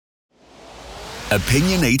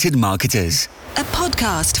Opinionated Marketers, a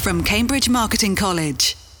podcast from Cambridge Marketing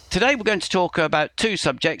College. Today we're going to talk about two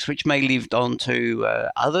subjects which may lead on to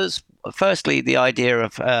others. Firstly, the idea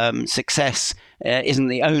of success isn't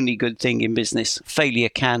the only good thing in business. Failure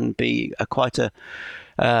can be quite a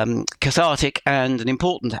cathartic and an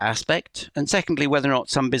important aspect. And secondly, whether or not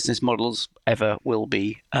some business models ever will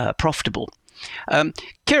be profitable.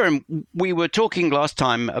 Kiran, we were talking last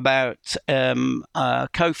time about our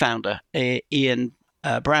co-founder, Ian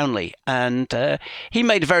Brownlee, and he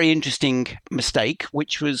made a very interesting mistake,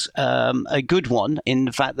 which was a good one in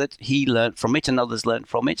the fact that he learnt from it and others learnt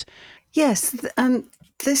from it. Yes,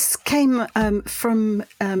 this came from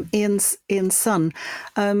Ian's son.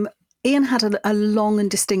 Ian had a long and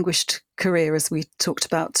distinguished career, as we talked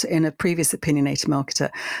about in a previous Opinionated Marketer,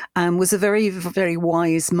 and was a very, very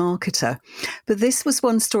wise marketer. But this was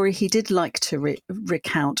one story he did like to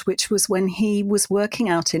recount, which was when he was working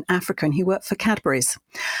out in Africa and he worked for Cadbury's.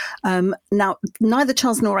 Now, neither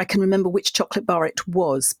Charles nor I can remember which chocolate bar it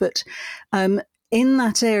was, but in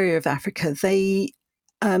that area of Africa,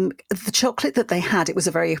 the chocolate that they had, it was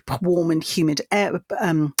a very warm and humid air.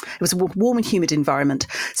 It was a warm and humid environment.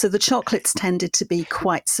 So the chocolates tended to be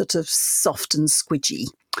quite sort of soft and squidgy.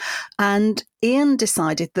 And Ian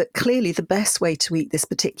decided that clearly the best way to eat this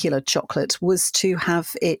particular chocolate was to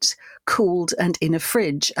have it cooled and in a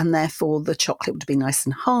fridge. And therefore the chocolate would be nice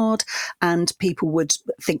and hard and people would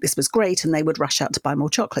think this was great and they would rush out to buy more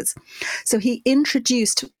chocolates. So he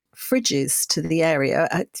introduced fridges to the area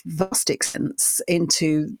at vast extents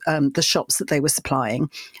into the shops that they were supplying,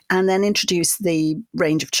 and then introduced the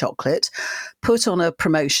range of chocolate, put on a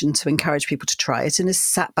promotion to encourage people to try it, and has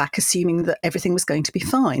sat back assuming that everything was going to be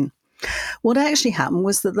fine. What actually happened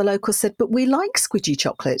was that the locals said, but we like squidgy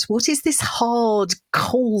chocolate. What is this hard,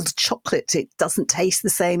 cold chocolate? It doesn't taste the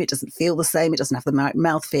same. It doesn't feel the same. It doesn't have the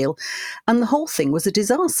mouthfeel. And the whole thing was a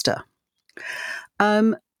disaster.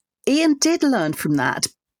 Ian did learn from that.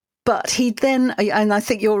 But he then, and I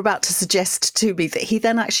think you're about to suggest to me that he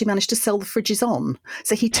then actually managed to sell the fridges on.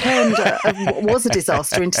 So he turned what was a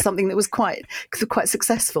disaster into something that was quite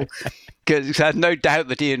successful. Because I have no doubt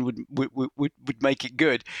that Ian would make it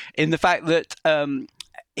good in the fact that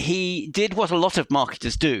he did what a lot of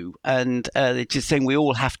marketers do, and it's a thing we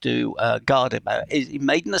all have to guard about. He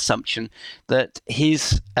made an assumption that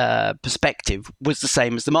his perspective was the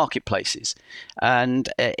same as the marketplace's, and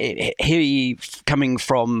he, coming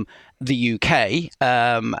from the UK,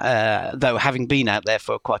 though having been out there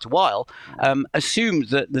for quite a while, assumed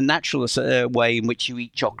that the natural way in which you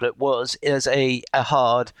eat chocolate was as a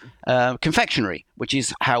hard confectionery, which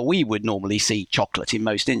is how we would normally see chocolate in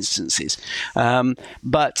most instances.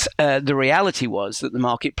 But the reality was that the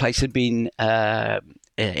marketplace had been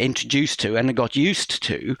introduced to and got used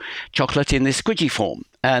to chocolate in this squidgy form.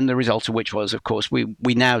 And the result of which was, of course, we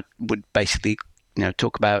now would basically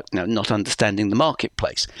talk about not understanding the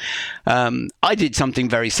marketplace. I did something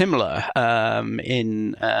very similar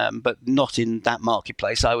but not in that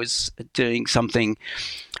marketplace. I was doing something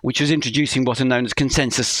which was introducing what are known as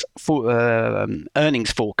consensus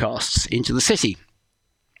earnings forecasts into the city.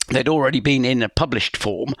 They'd already been in a published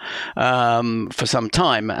form for some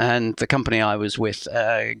time, and the company I was with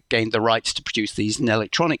gained the rights to produce these in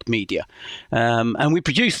electronic media. And we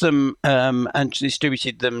produced them and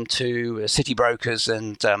distributed them to city brokers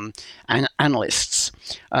and analysts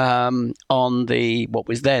on what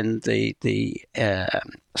was then the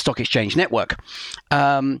stock exchange network.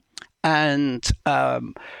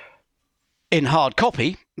 In hard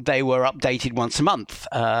copy, they were updated once a month,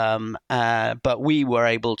 but we were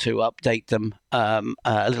able to update them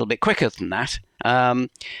a little bit quicker than that. And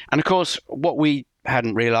of course, what we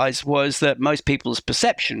hadn't realized was that most people's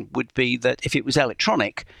perception would be that if it was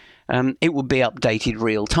electronic, it would be updated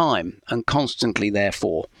real time and constantly,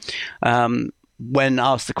 therefore. When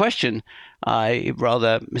asked the question, I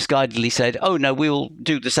rather misguidedly said, oh, no, we'll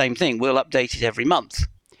do the same thing. We'll update it every month.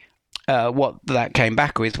 What that came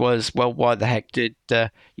back with was, well, why the heck did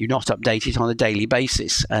you not update it on a daily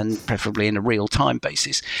basis and preferably in a real-time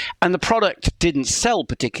basis? And the product didn't sell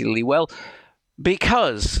particularly well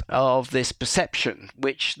because of this perception,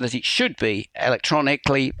 that it should be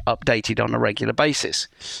electronically updated on a regular basis.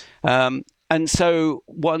 And so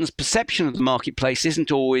one's perception of the marketplace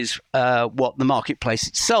isn't always what the marketplace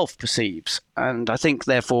itself perceives. And I think,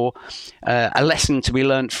 therefore, a lesson to be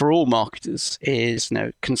learned for all marketers is,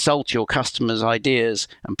 consult your customers' ideas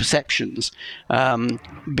and perceptions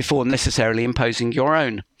before necessarily imposing your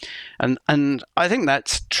own. And I think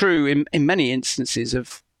that's true in many instances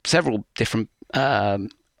of several different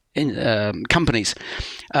companies.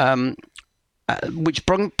 which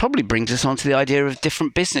probably brings us on to the idea of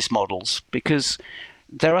different business models, because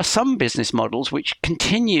there are some business models which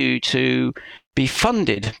continue to be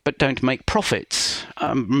funded but don't make profits.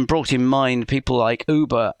 Brought in mind people like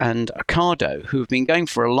Uber and Ocado, who have been going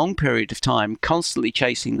for a long period of time, constantly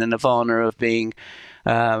chasing the nirvana of being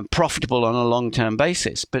profitable on a long-term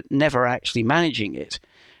basis, but never actually managing it.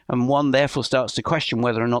 And one therefore starts to question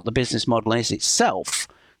whether or not the business model is itself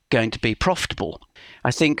going to be profitable.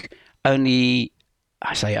 I think but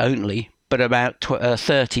about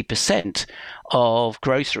 30% of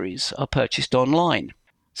groceries are purchased online.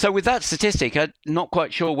 So with that statistic, I'm not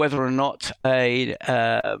quite sure whether or not a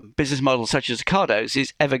business model such as Ocado's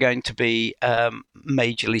is ever going to be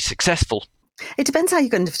majorly successful. It depends how you're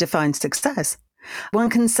going to define success. One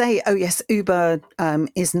can say, oh yes, Uber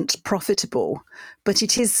isn't profitable, but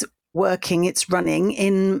it is working, it's running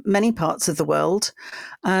in many parts of the world.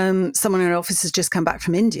 Someone in our office has just come back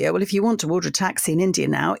from India. Well, if you want to order a taxi in India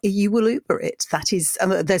now, you will Uber it. That is,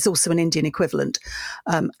 there's also an Indian equivalent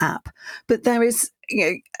app. But there is,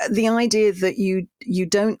 the idea that you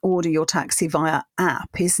don't order your taxi via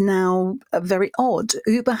app is now very odd.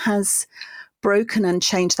 Uber has broken and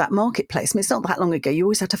changed that marketplace. I mean, it's not that long ago. You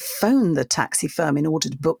always had to phone the taxi firm in order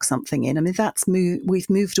to book something in. I mean, we've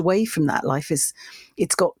moved away from that.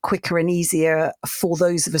 It's got quicker and easier for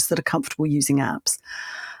those of us that are comfortable using apps.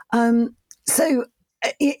 So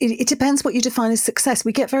it depends what you define as success.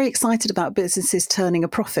 We get very excited about businesses turning a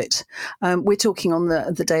profit. We're talking on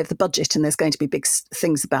the day of the budget, and there's going to be big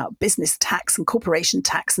things about business tax and corporation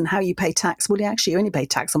tax and how you pay tax. Well, you only pay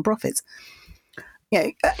tax on profits.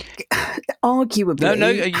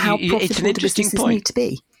 Arguably, how profitable do businesses need to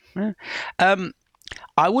be?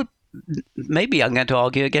 I would. Maybe I'm going to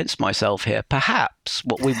argue against myself here. Perhaps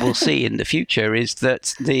what we will see in the future is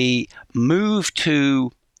that the move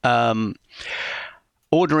to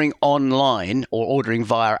ordering online or ordering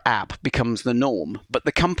via app becomes the norm, but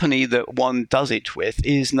the company that one does it with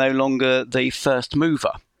is no longer the first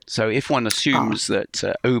mover. So if one assumes that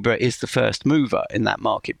Uber is the first mover in that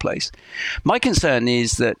marketplace, my concern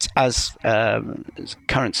is that, as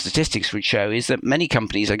current statistics would show, is that many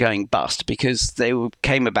companies are going bust because they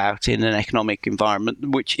came about in an economic environment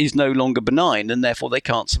which is no longer benign, and therefore they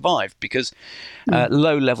can't survive because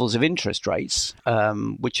low levels of interest rates,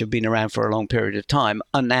 which have been around for a long period of time,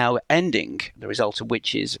 are now ending, the result of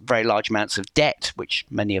which is very large amounts of debt, which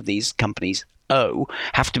many of these companies owe,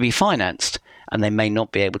 have to be financed. And they may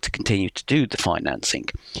not be able to continue to do the financing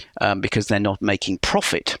because they're not making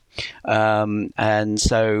profit. And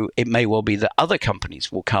so it may well be that other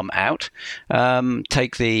companies will come out,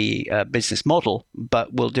 take the business model,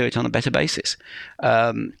 but will do it on a better basis.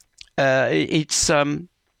 It's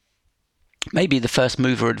maybe the first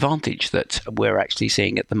mover advantage that we're actually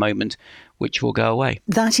seeing at the moment, which will go away.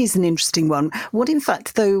 That is an interesting one. What, in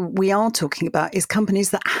fact, though, we are talking about is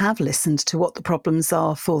companies that have listened to what the problems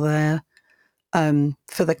are for the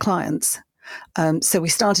clients. So we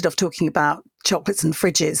started off talking about chocolates and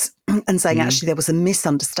fridges and saying actually there was a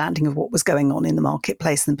misunderstanding of what was going on in the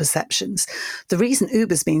marketplace and perceptions. The reason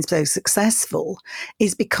Uber's been so successful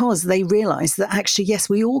is because they realised that actually, yes,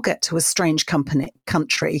 we all get to a strange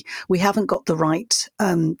country. We haven't got the right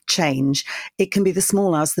change. It can be the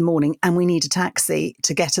small hours of the morning and we need a taxi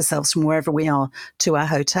to get ourselves from wherever we are to our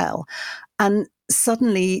hotel. And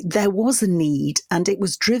suddenly there was a need, and it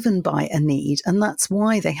was driven by a need. And that's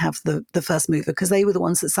why they have the first mover, because they were the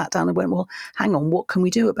ones that sat down and went, well, hang on, what can we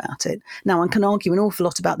do about it? Now, one can argue an awful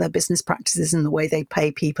lot about their business practices and the way they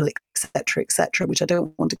pay people, et cetera, which I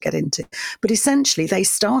don't want to get into. But essentially, they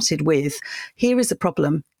started with, here is a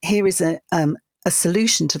problem, here is a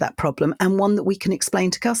solution to that problem, and one that we can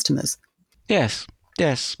explain to customers. Yes.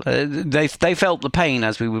 Yes, they felt the pain,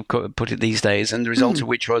 as we would put it these days, and the result of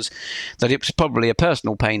which was that it was probably a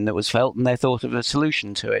personal pain that was felt, and they thought of a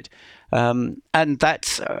solution to it. And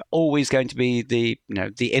that's always going to be the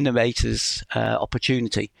innovator's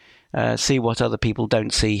opportunity. See what other people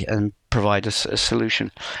don't see and provide us a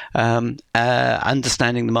solution.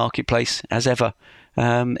 Understanding the marketplace, as ever,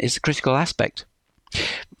 is a critical aspect.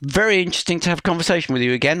 Very interesting to have a conversation with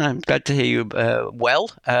you again. I'm glad to hear you well,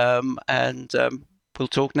 and we'll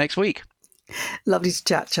talk next week. Lovely to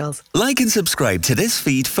chat, Charles. Like and subscribe to this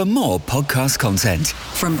feed for more podcast content.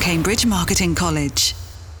 From Cambridge Marketing College.